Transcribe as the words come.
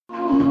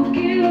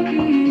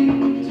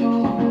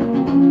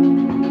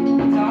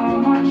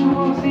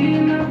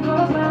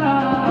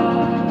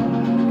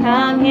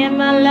Come here,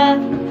 my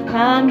love,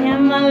 come here,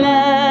 my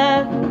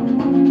love.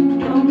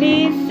 Don't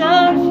be so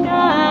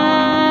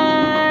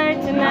shy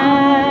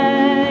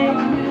tonight.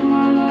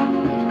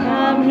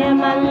 Come here,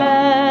 my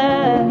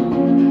love.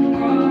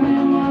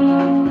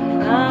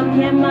 Come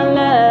here, my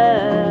love.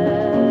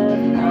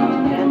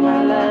 Come here,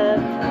 my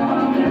love.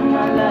 Come here,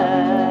 my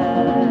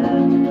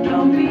love.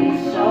 Don't be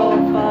so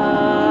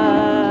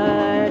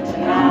far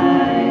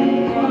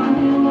tonight. Come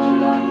here, my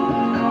love.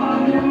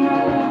 Come here, my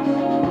love.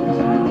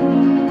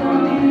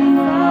 Don't be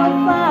so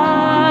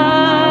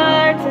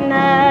far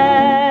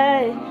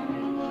tonight.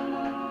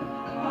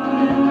 Come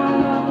here, my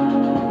love.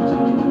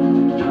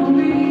 Don't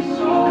be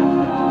so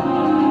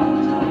far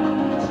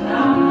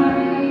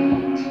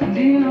tonight.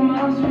 Ndina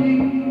mazwi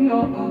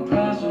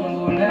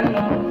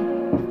okukazungulela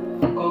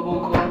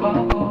kobuko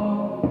bako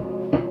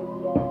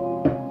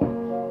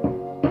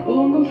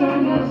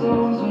ungumthandazo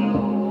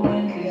nzulu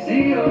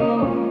wenhliziyo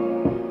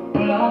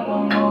ulapho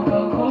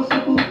ngokakhosa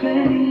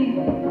kupeni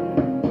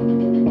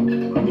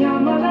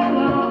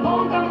kunyamalala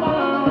onke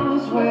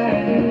amazwe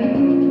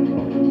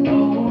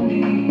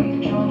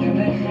owundijonge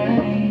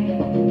emehlweni.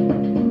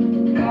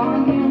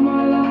 Come here,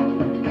 my love,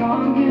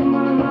 come here,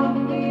 my love,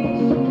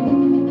 please.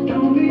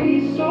 Don't be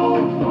so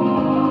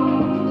far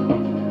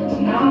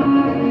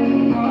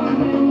tonight. Come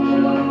here, my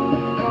love,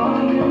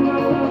 come here, my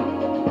love.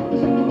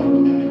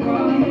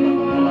 Come here,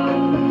 my love,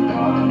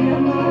 come here,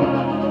 my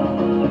love.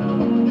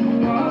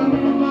 Come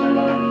here, my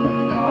love,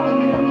 come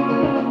here, my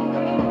love.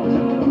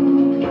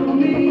 Don't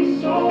be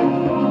so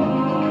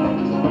far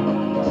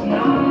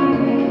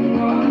tonight.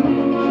 Come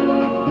here, my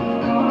love,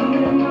 come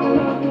here, my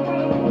love.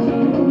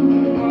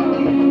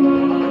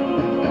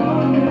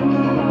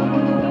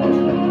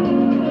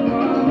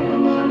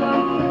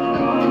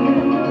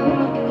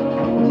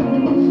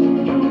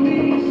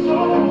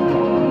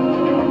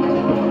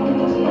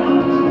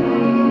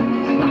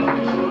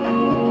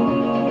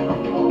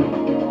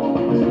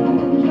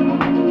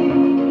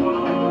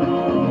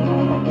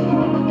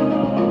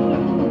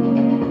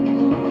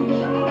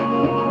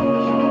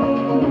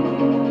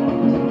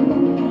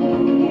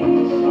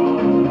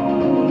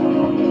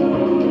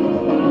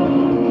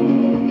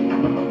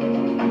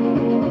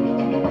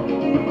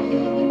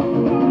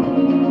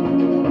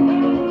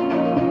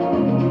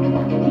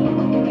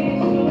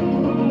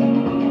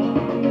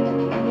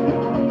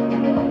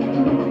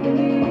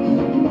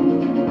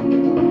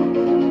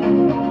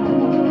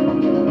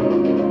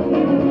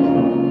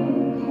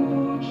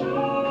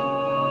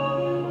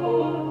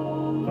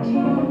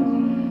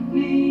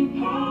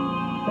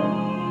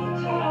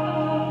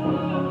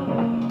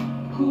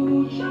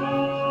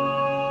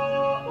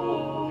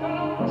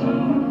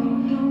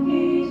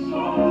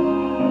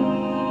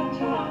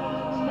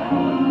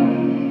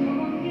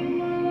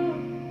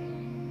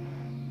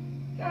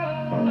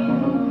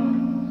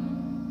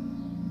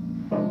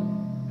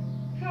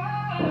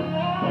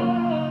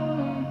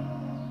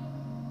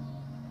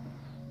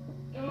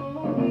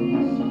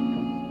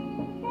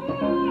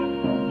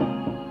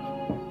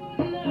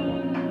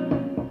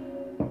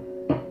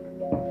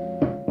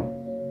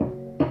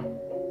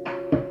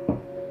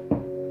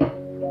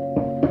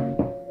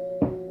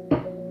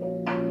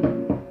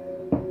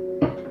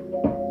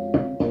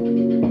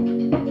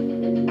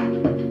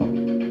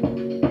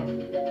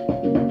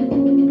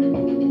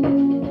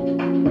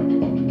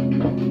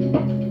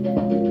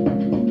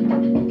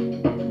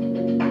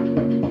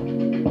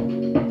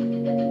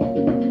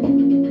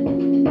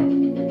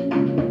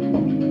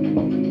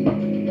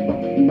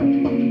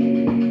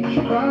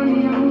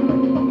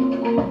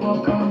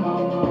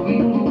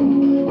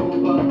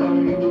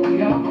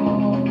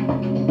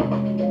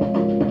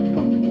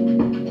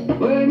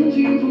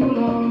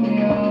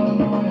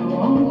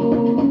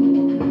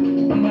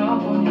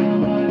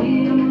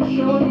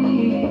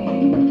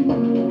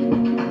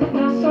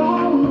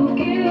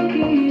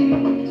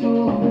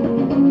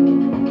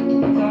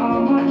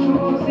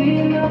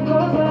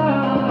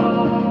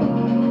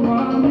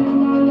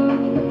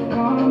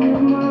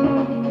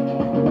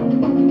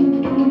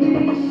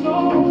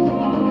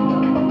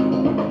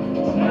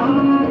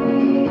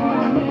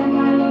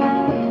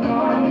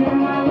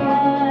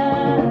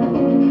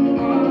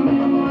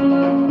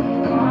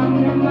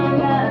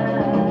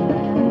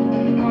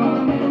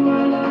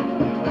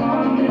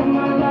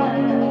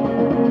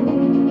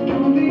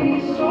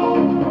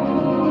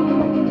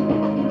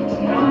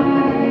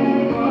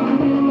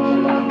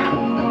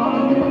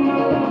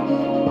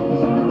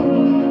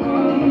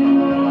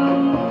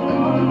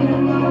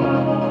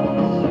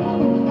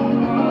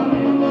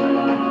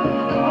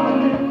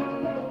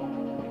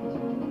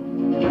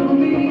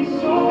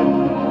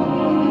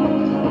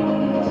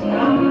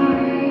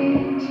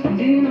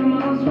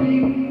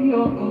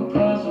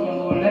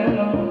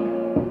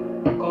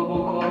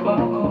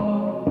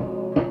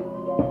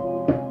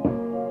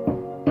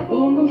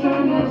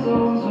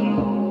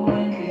 Zulu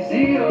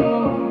enhliziyo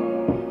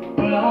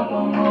ulapho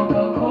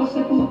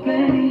ngokakhosa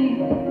kupeni